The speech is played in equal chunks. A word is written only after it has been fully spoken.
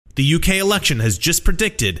The UK election has just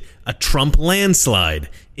predicted a Trump landslide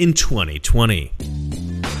in 2020.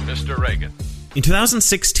 Mr. Reagan. In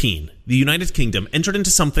 2016, the United Kingdom entered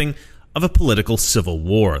into something of a political civil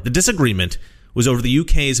war. The disagreement was over the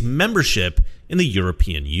UK's membership in the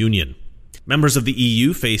European Union. Members of the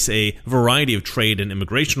EU face a variety of trade and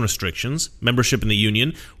immigration restrictions. Membership in the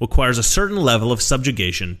Union requires a certain level of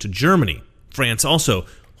subjugation to Germany. France also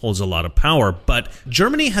holds a lot of power, but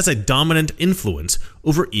Germany has a dominant influence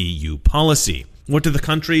over EU policy. What do the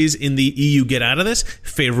countries in the EU get out of this?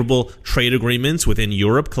 Favorable trade agreements within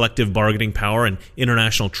Europe, collective bargaining power, and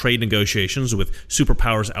international trade negotiations with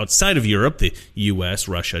superpowers outside of Europe, the US,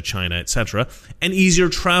 Russia, China, etc., and easier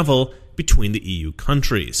travel between the EU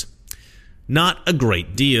countries. Not a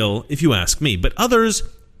great deal, if you ask me, but others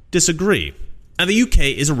disagree. Now, the UK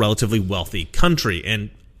is a relatively wealthy country, and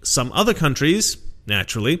some other countries,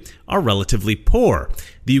 naturally, are relatively poor.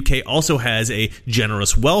 The UK also has a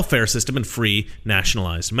generous welfare system and free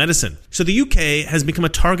nationalized medicine. So the UK has become a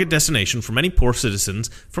target destination for many poor citizens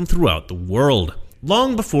from throughout the world.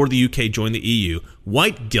 Long before the UK joined the EU,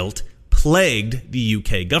 white guilt plagued the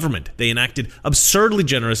UK government. They enacted absurdly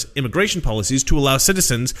generous immigration policies to allow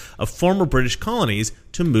citizens of former British colonies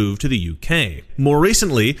to move to the UK. More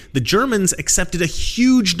recently, the Germans accepted a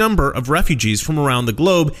huge number of refugees from around the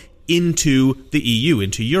globe into the EU,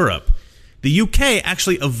 into Europe. The UK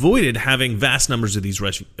actually avoided having vast numbers of these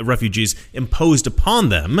refugees imposed upon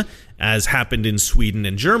them, as happened in Sweden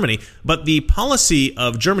and Germany, but the policy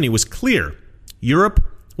of Germany was clear. Europe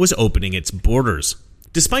was opening its borders.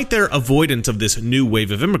 Despite their avoidance of this new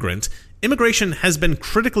wave of immigrants, immigration has been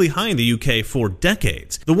critically high in the UK for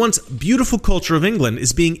decades. The once beautiful culture of England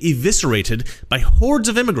is being eviscerated by hordes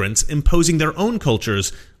of immigrants imposing their own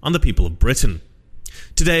cultures on the people of Britain.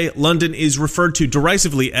 Today, London is referred to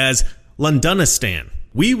derisively as Londonistan.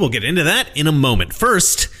 We will get into that in a moment.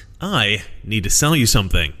 First, I need to sell you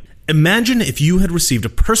something. Imagine if you had received a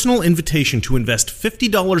personal invitation to invest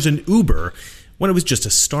 $50 in Uber when it was just a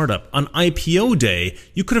startup. On IPO day,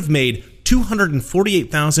 you could have made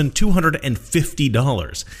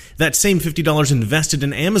 $248,250. That same $50 invested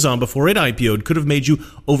in Amazon before it IPO'd could have made you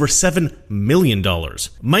over $7 million.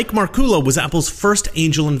 Mike Markula was Apple's first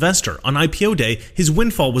angel investor. On IPO day, his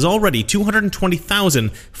windfall was already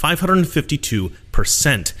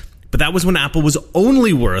 220,552%. But that was when Apple was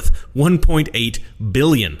only worth $1.8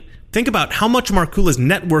 billion. Think about how much Markula's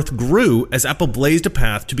net worth grew as Apple blazed a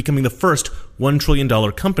path to becoming the first $1 trillion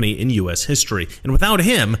company in U.S. history. And without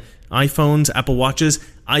him, iPhones, Apple Watches,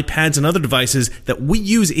 iPads, and other devices that we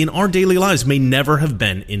use in our daily lives may never have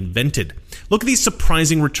been invented. Look at these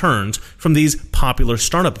surprising returns from these popular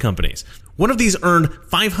startup companies. One of these earned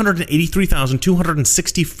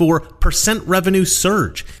 583,264% revenue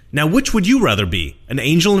surge. Now, which would you rather be, an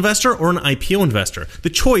angel investor or an IPO investor? The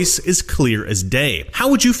choice is clear as day. How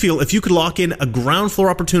would you feel if you could lock in a ground floor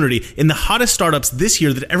opportunity in the hottest startups this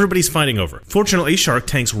year that everybody's fighting over? Fortunately, Shark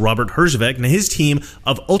Tank's Robert Herjavec and his team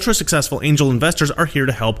of ultra-successful angel investors are here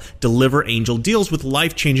to help deliver angel deals with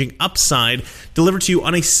life-changing upside delivered to you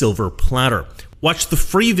on a silver platter. Watch the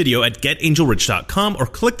free video at getangelrich.com or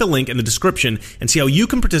click the link in the description and see how you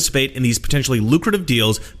can participate in these potentially lucrative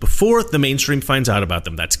deals before the mainstream finds out about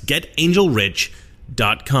them. That's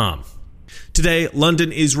getangelrich.com. Today,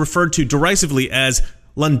 London is referred to derisively as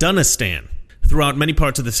Londonistan. Throughout many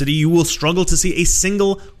parts of the city, you will struggle to see a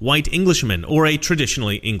single white Englishman or a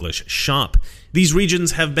traditionally English shop. These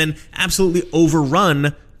regions have been absolutely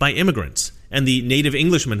overrun by immigrants, and the native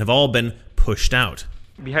Englishmen have all been pushed out.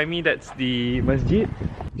 Behind me, that's the masjid.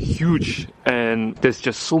 Huge, and there's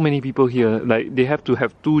just so many people here. Like, they have to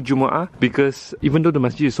have 2 Jumu'ah because even though the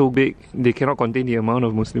masjid is so big, they cannot contain the amount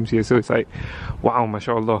of Muslims here. So it's like, wow,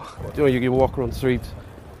 mashallah. You know, you can walk around the street,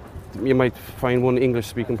 you might find one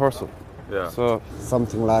English-speaking person. Yeah. So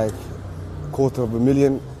something like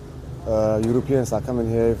 250,000 Europeans are coming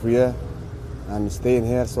here every year and staying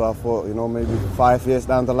here. So I thought, you know, maybe 5 years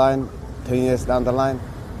down the line, 10 years down the line,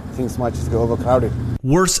 things might just get overcrowded.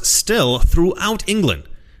 Worse still, throughout England,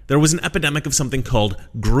 there was an epidemic of something called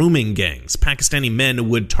grooming gangs. Pakistani men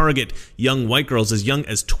would target young white girls as young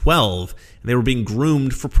as 12, and they were being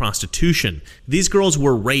groomed for prostitution. These girls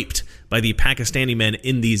were raped by the Pakistani men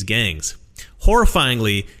in these gangs.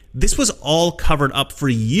 Horrifyingly, this was all covered up for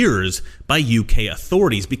years by UK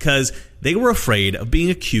authorities because they were afraid of being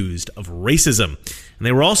accused of racism. And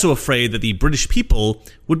they were also afraid that the British people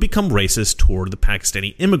would become racist toward the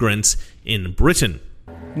Pakistani immigrants in Britain.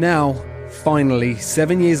 Now, finally,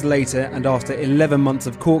 7 years later and after 11 months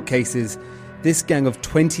of court cases, this gang of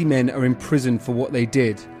 20 men are imprisoned for what they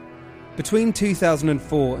did. Between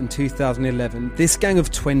 2004 and 2011, this gang of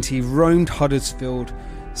 20 roamed Huddersfield,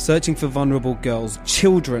 searching for vulnerable girls,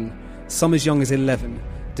 children, some as young as 11,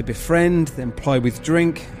 to befriend, then ply with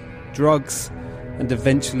drink, drugs, and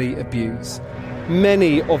eventually abuse.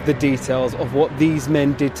 Many of the details of what these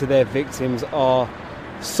men did to their victims are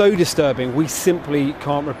so disturbing, we simply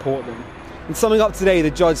can't report them. In summing up today,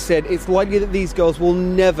 the judge said it's likely that these girls will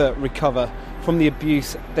never recover from the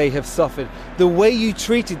abuse they have suffered. The way you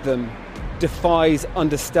treated them defies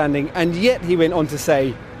understanding, and yet, he went on to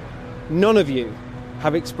say, none of you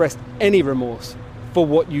have expressed any remorse for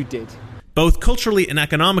what you did. Both culturally and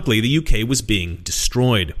economically, the UK was being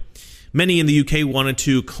destroyed. Many in the UK wanted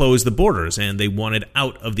to close the borders, and they wanted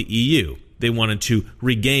out of the EU. They wanted to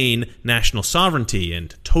regain national sovereignty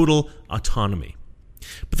and total autonomy.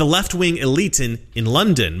 But the left-wing elites in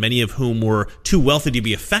London, many of whom were too wealthy to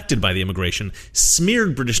be affected by the immigration,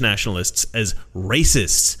 smeared British nationalists as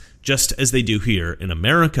racists, just as they do here in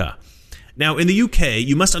America. Now, in the UK,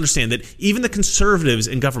 you must understand that even the Conservatives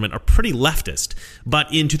in government are pretty leftist.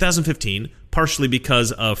 But in 2015, partially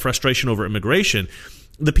because of frustration over immigration,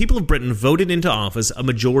 the people of Britain voted into office a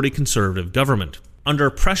majority Conservative government.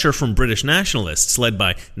 Under pressure from British nationalists led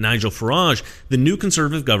by Nigel Farage, the new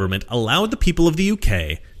Conservative government allowed the people of the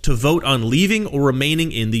UK to vote on leaving or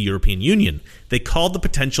remaining in the European Union. They called the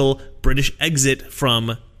potential British exit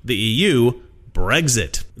from the EU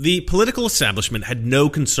Brexit. The political establishment had no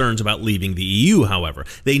concerns about leaving the EU, however.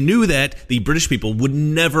 They knew that the British people would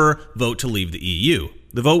never vote to leave the EU.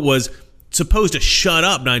 The vote was supposed to shut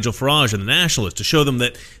up Nigel Farage and the nationalists, to show them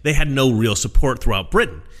that they had no real support throughout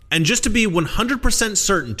Britain. And just to be 100%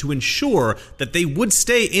 certain to ensure that they would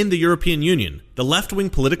stay in the European Union, the left-wing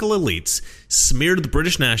political elites smeared the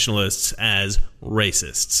British nationalists as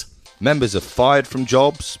racists. Members are fired from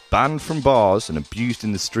jobs, banned from bars, and abused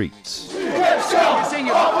in the streets.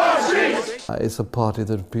 It's a party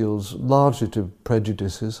that appeals largely to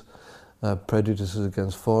prejudices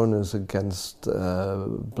against foreigners, against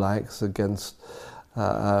blacks, against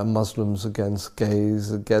Muslims, against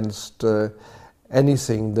gays, against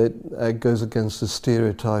anything that goes against the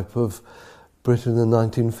stereotype of Britain in the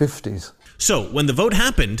 1950s. So, when the vote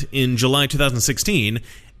happened in July 2016,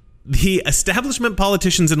 the establishment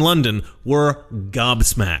politicians in London were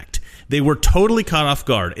gobsmacked. They were totally caught off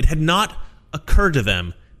guard. It had not occurred to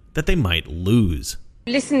them that they might lose.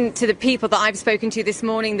 Listen to the people that I've spoken to this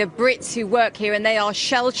morning, the Brits who work here, and they are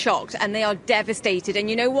shell-shocked and they are devastated. And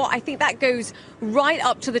you know what? I think that goes right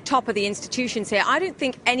up to the top of the institutions here. I don't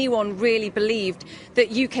think anyone really believed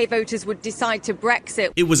that UK voters would decide to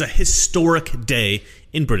Brexit. It was a historic day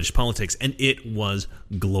in British politics, and it was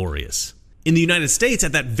glorious. In the United States,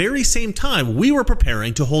 at that very same time, we were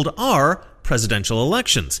preparing to hold our presidential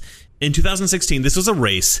elections. In 2016, this was a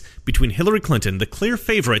race between Hillary Clinton, the clear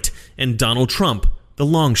favorite, and Donald Trump, the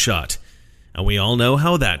long shot. And we all know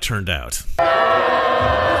how that turned out.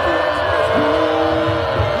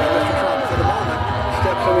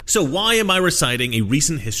 So why am I reciting a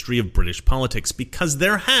recent history of British politics? Because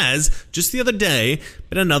there has, just the other day,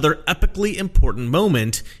 been another epically important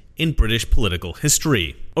moment in British political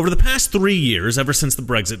history. Over the past 3 years, ever since the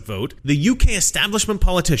Brexit vote, the UK establishment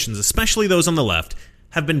politicians, especially those on the left,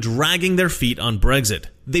 have been dragging their feet on Brexit.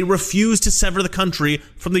 They refuse to sever the country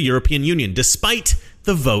from the European Union, despite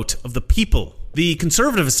the vote of the people. The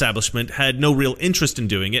Conservative establishment had no real interest in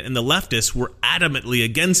doing it, and the leftists were adamantly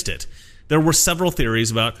against it. There were several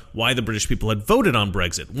theories about why the British people had voted on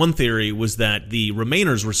Brexit. One theory was that the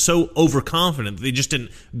Remainers were so overconfident that they just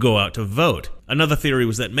didn't go out to vote. Another theory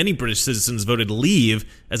was that many British citizens voted Leave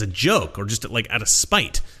as a joke, or just like out of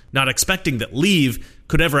spite, not expecting that Leave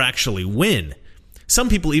could ever actually win. Some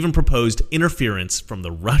people even proposed interference from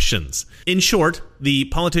the Russians. In short, the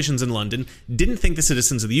politicians in London didn't think the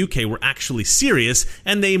citizens of the UK were actually serious,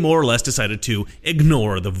 and they more or less decided to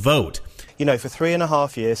ignore the vote. You know, for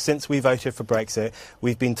 3.5 years since we voted for Brexit,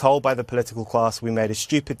 we've been told by the political class we made a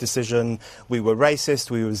stupid decision, we were racist,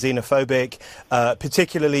 we were xenophobic,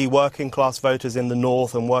 particularly working class voters in the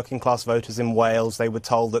north and working class voters in Wales. They were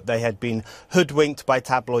told that they had been hoodwinked by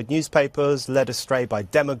tabloid newspapers, led astray by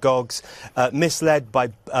demagogues, misled by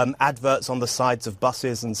adverts on the sides of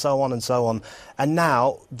buses and so on and so on. And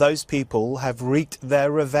now those people have wreaked their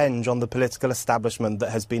revenge on the political establishment that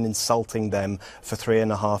has been insulting them for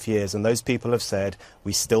 3.5 years. And those people have said,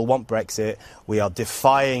 we still want Brexit, we are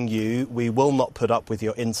defying you, we will not put up with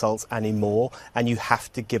your insults anymore, and you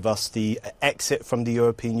have to give us the exit from the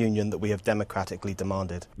European Union that we have democratically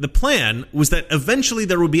demanded. The plan was that eventually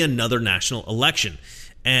there would be another national election.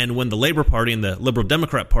 And when the Labour Party and the Liberal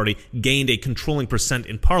Democrat Party gained a controlling percent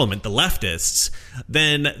in Parliament, the leftists,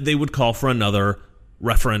 then they would call for another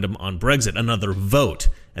referendum on Brexit, another vote.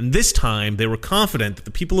 And this time, they were confident that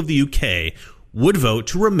the people of the UK would vote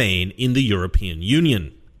to remain in the European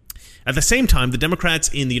Union. At the same time, the Democrats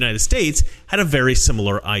in the United States had a very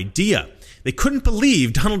similar idea. They couldn't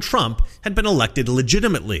believe Donald Trump had been elected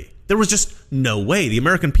legitimately. There was just no way. The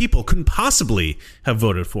American people couldn't possibly have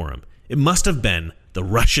voted for him. It must have been the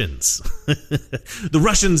Russians. The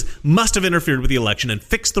Russians must have interfered with the election and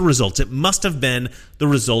fixed the results. It must have been the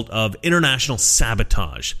result of international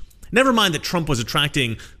sabotage. Never mind that Trump was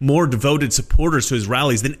attracting more devoted supporters to his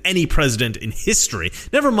rallies than any president in history.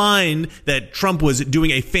 Never mind that Trump was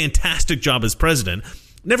doing a fantastic job as president.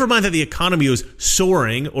 Never mind that the economy was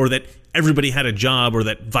soaring, or that everybody had a job, or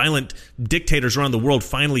that violent dictators around the world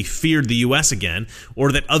finally feared the U.S. again,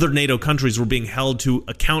 or that other NATO countries were being held to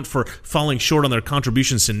account for falling short on their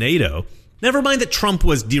contributions to NATO. Never mind that Trump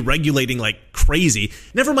was deregulating like crazy.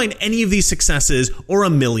 Never mind any of these successes or a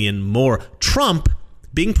million more. Trump,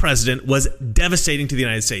 being president, was devastating to the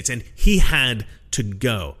United States, and he had to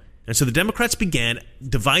go. And so the Democrats began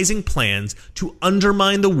devising plans to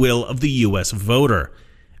undermine the will of the U.S. voter.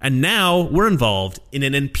 And now we're involved in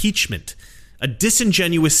an impeachment, a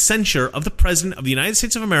disingenuous censure of the President of the United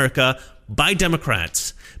States of America by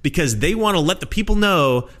Democrats, because they want to let the people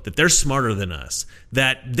know that they're smarter than us,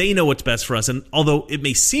 that they know what's best for us. And although it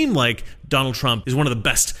may seem like Donald Trump is one of the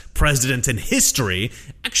best presidents in history,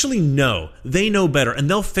 actually no, they know better, and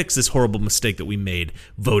they'll fix this horrible mistake that we made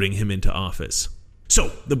voting him into office.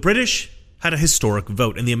 So the British had a historic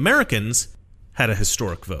vote, and the Americans had a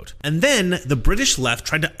historic vote. And then the British left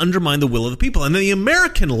tried to undermine the will of the people, and then the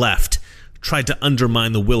American left tried to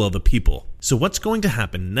undermine the will of the people. So what's going to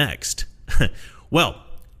happen next? Well,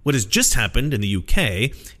 what has just happened in the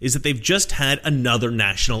UK is that they've just had another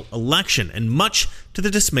national election, and much to the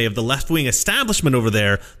dismay of the left-wing establishment over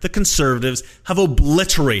there, the Conservatives have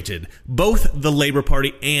obliterated both the Labour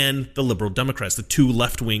Party and the Liberal Democrats, the two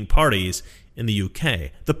left-wing parties in the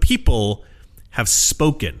UK. The people have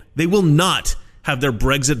spoken. They will not have their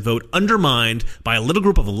Brexit vote undermined by a little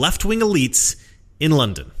group of left-wing elites in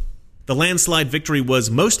London. The landslide victory was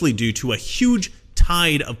mostly due to a huge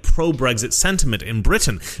tide of pro-Brexit sentiment in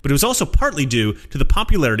Britain, but it was also partly due to the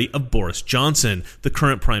popularity of Boris Johnson, the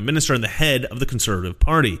current Prime Minister and the head of the Conservative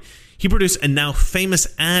Party. He produced a now famous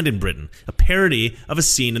ad in Britain, a parody of a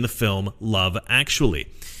scene in the film Love Actually.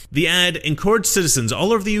 The ad encouraged citizens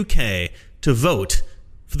all over the UK to vote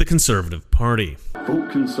for the Conservative Party.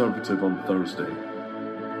 Vote Conservative on Thursday.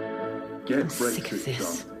 Get I'm Brexit sick of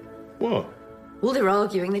this. done. What? All they're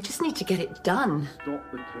arguing, they just need to get it done.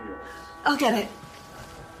 Stop the chaos. I'll get it.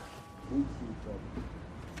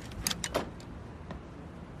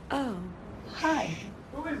 Oh, hi.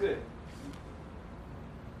 Who is it?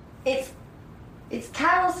 It's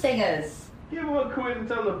carol singers. Give them a quid and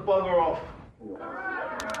tell them to bugger off.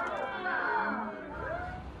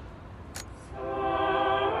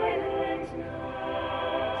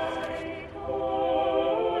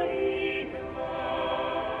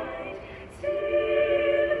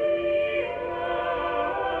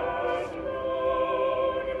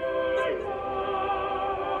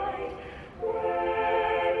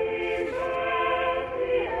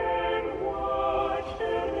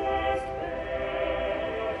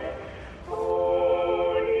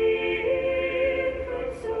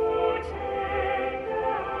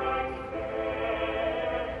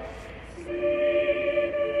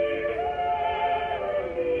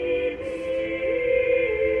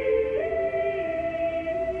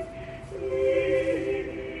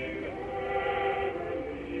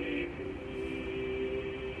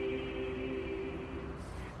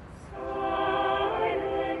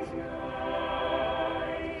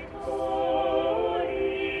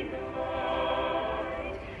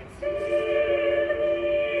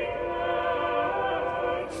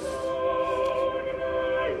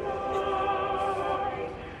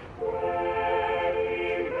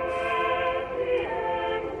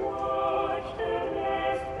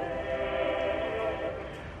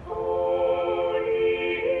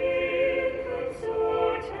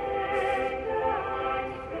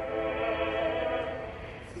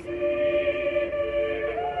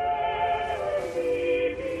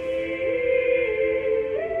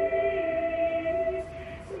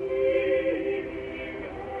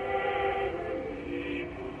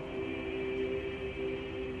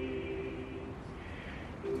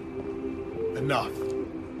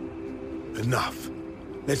 Enough.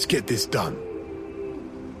 Let's get this done.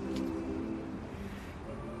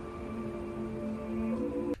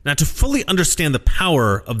 Now, to fully understand the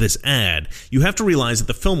power of this ad, you have to realize that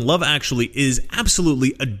the film Love Actually is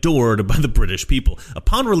absolutely adored by the British people.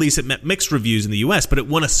 Upon release, it met mixed reviews in the US, but it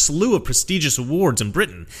won a slew of prestigious awards in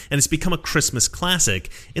Britain, and it's become a Christmas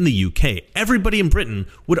classic in the UK. Everybody in Britain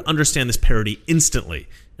would understand this parody instantly,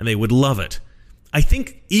 and they would love it. I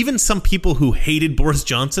think even some people who hated Boris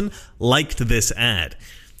Johnson liked this ad.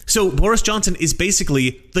 So Boris Johnson is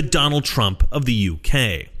basically the Donald Trump of the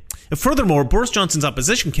UK. And furthermore, Boris Johnson's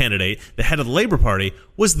opposition candidate, the head of the Labour Party,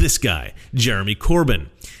 was this guy, Jeremy Corbyn.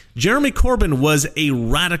 Jeremy Corbyn was a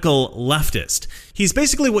radical leftist. He's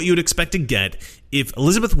basically what you would expect to get if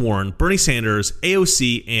Elizabeth Warren, Bernie Sanders,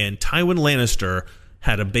 AOC, and Tywin Lannister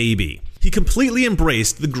had a baby. He completely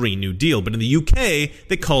embraced the Green New Deal, but in the UK,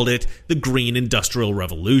 they called it the Green Industrial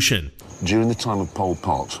Revolution. During the time of Pol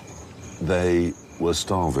Pot, they were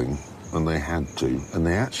starving, and they had to, and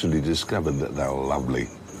they actually discovered that they were lovely.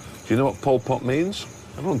 Do you know what Pol Pot means?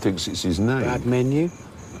 Everyone thinks it's his name. Bad menu?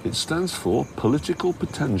 It stands for political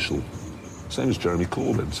potential. Same as Jeremy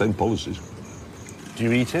Corbyn, same policies. Do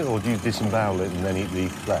you eat it, or do you disembowel it and then eat the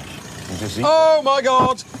flesh? And just eat Oh my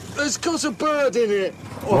God! There's got a bird in it!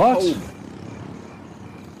 What? Oh.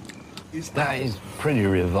 That is pretty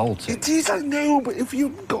revolting. It is, I know, but if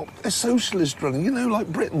you've got a socialist running, you know, like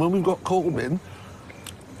Britain, when we've got Corbyn,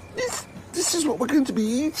 this is what we're going to be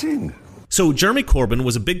eating. So Jeremy Corbyn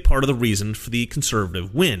was a big part of the reason for the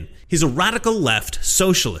Conservative win. He's a radical left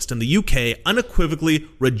socialist, and the UK unequivocally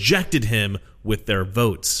rejected him with their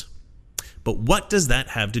votes. But what does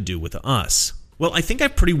that have to do with us? Well, I think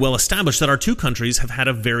I've pretty well established that our two countries have had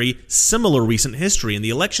a very similar recent history, and the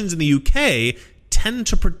elections in the UK tend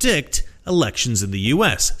to predict elections in the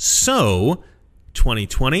US. So,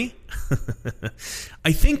 2020?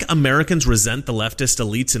 I think Americans resent the leftist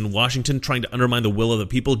elites in Washington trying to undermine the will of the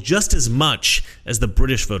people just as much as the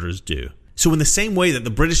British voters do. So in the same way that the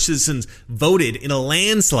British citizens voted in a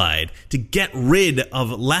landslide to get rid of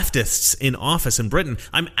leftists in office in Britain,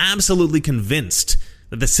 I'm absolutely convinced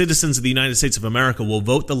that the citizens of the United States of America will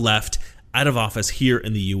vote the left out of office here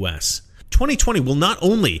in the US. 2020 will not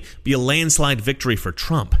only be a landslide victory for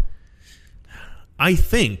Trump, I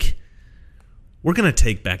think we're going to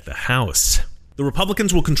take back the House. The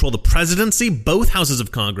Republicans will control the presidency, both houses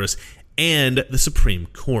of Congress, and the Supreme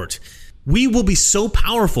Court. We will be so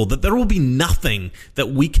powerful that there will be nothing that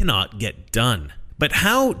we cannot get done. But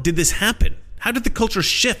how did this happen? How did the culture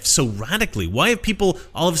shift so radically? Why have people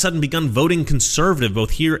all of a sudden begun voting conservative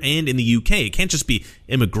both here and in the UK? It can't just be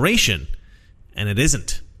immigration, and it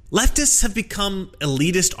isn't. Leftists have become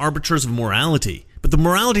elitist arbiters of morality, but the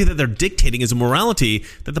morality that they're dictating is a morality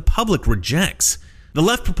that the public rejects. The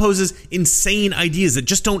left proposes insane ideas that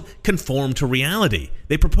just don't conform to reality.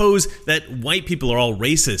 They propose that white people are all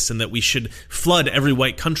racist and that we should flood every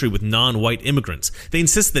white country with non-white immigrants. They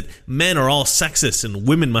insist that men are all sexist and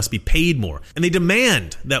women must be paid more. And they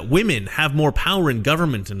demand that women have more power in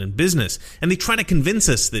government and in business. And they try to convince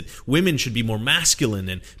us that women should be more masculine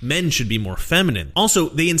and men should be more feminine. Also,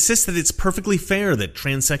 they insist that it's perfectly fair that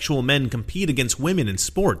transsexual men compete against women in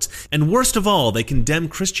sports. And worst of all, they condemn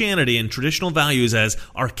Christianity and traditional values as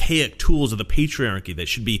archaic tools of the patriarchy that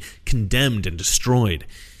should be condemned and destroyed.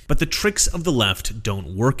 But the tricks of the left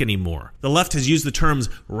don't work anymore. The left has used the terms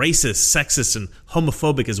racist, sexist, and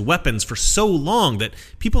homophobic as weapons for so long that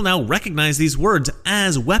people now recognize these words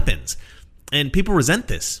as weapons. And people resent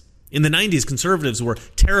this. In the 90s, conservatives were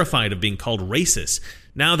terrified of being called racist.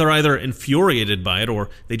 Now they're either infuriated by it or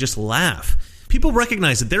they just laugh. People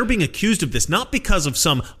recognize that they're being accused of this not because of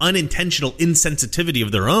some unintentional insensitivity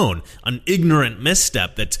of their own, an ignorant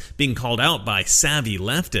misstep that's being called out by savvy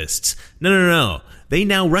leftists. No. They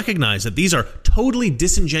now recognize that these are totally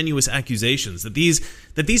disingenuous accusations, that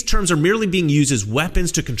these terms are merely being used as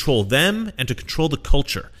weapons to control them and to control the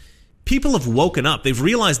culture. People have woken up. They've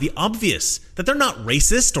realized the obvious, that they're not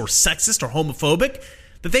racist or sexist or homophobic,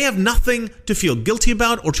 that they have nothing to feel guilty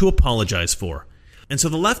about or to apologize for. And so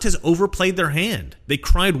the left has overplayed their hand. They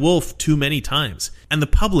cried wolf too many times, and the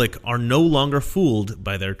public are no longer fooled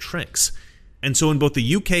by their tricks. And so in both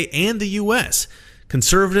the UK and the US,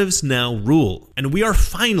 conservatives now rule, and we are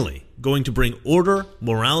finally going to bring order,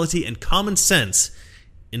 morality, and common sense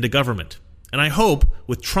into government. And I hope,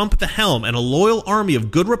 with Trump at the helm and a loyal army of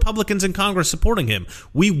good Republicans in Congress supporting him,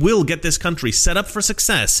 we will get this country set up for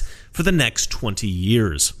success for the next 20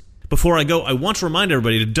 years. Before I go, I want to remind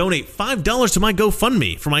everybody to donate $5 to my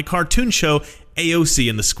GoFundMe for my cartoon show, AOC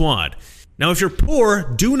and the Squad. Now, if you're poor,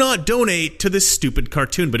 do not donate to this stupid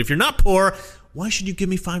cartoon. But if you're not poor, why should you give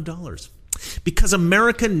me $5? Because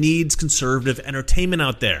America needs conservative entertainment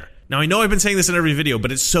out there. Now, I know I've been saying this in every video,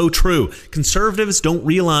 but it's so true. Conservatives don't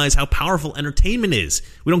realize how powerful entertainment is.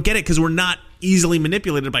 We don't get it because we're not easily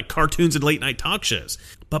manipulated by cartoons and late-night talk shows.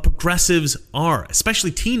 But progressives are,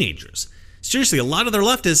 especially teenagers. Seriously, a lot of their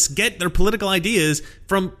leftists get their political ideas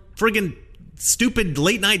from friggin' stupid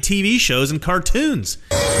late-night TV shows and cartoons.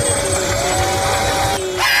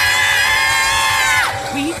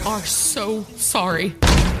 We are so sorry.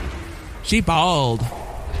 She bawled.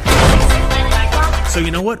 So you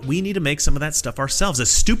know what? We need to make some of that stuff ourselves. As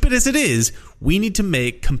stupid as it is, we need to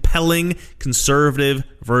make compelling, conservative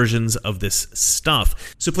versions of this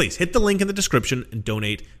stuff. So please, hit the link in the description and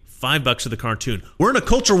donate $5 to the cartoon. We're in a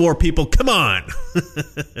culture war, people. Come on.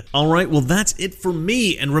 All right, well, that's it for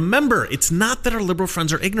me. And remember, it's not that our liberal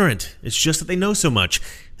friends are ignorant. It's just that they know so much.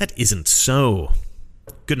 That isn't so.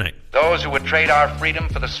 Good night. Those who would trade our freedom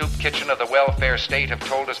for the soup kitchen of the welfare state have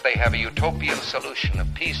told us they have a utopian solution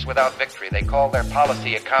of peace without victory. They call their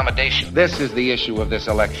policy accommodation. This is the issue of this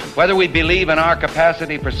election. Whether we believe in our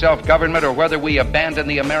capacity for self-government or whether we abandon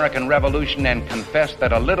the American Revolution and confess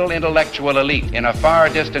that a little intellectual elite in a far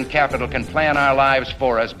distant capital can plan our lives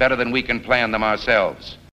for us better than we can plan them ourselves.